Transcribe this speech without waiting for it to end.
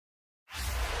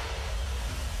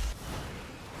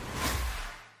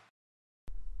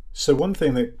So one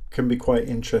thing that can be quite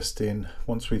interesting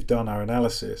once we've done our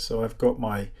analysis, so I've got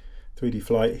my 3D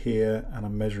flight here and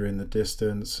I'm measuring the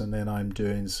distance, and then I'm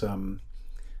doing some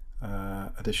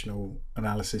additional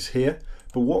analysis here.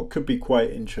 But what could be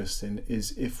quite interesting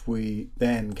is if we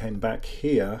then came back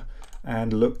here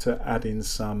and looked at adding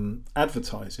some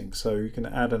advertising. So you can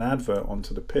add an advert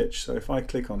onto the pitch. So if I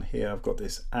click on here, I've got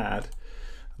this ad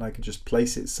and I can just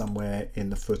place it somewhere in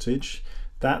the footage.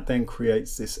 That then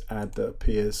creates this ad that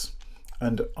appears,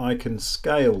 and I can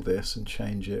scale this and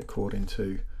change it according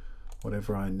to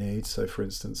whatever I need. So for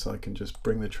instance, I can just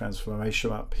bring the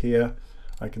transformation up here.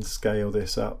 I can scale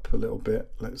this up a little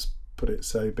bit. Let's put it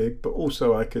so big, but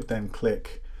also I could then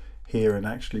click here and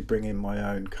actually bring in my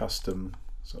own custom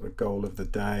sort of goal of the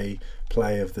day,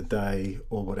 play of the day,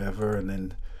 or whatever, and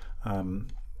then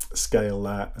scale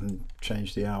that and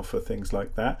change the alpha, things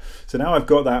like that. So now I've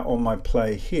got that on my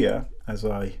play here. As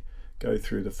I go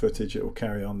through the footage, it will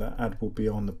carry on. That ad will be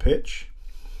on the pitch.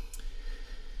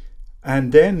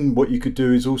 And then what you could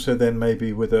do is also then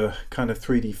maybe with a kind of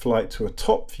 3D flight to a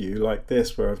top view like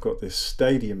this, where I've got this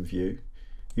stadium view,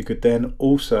 you could then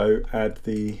also add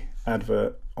the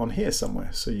advert on here somewhere.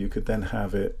 So you could then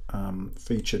have it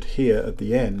featured here at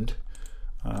the end.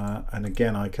 And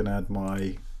again, I can add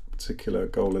my particular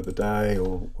goal of the day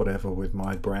or whatever with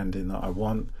my branding that I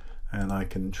want. And I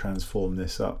can transform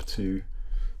this up to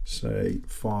say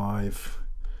 5.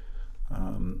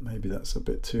 Maybe that's a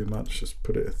bit too much, just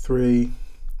put it at 3,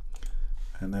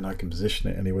 and then I can position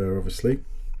it anywhere obviously.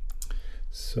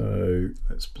 So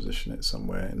let's position it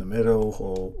somewhere in the middle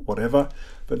or whatever,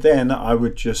 but then I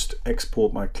would just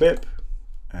export my clip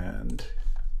and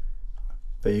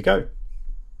there you go.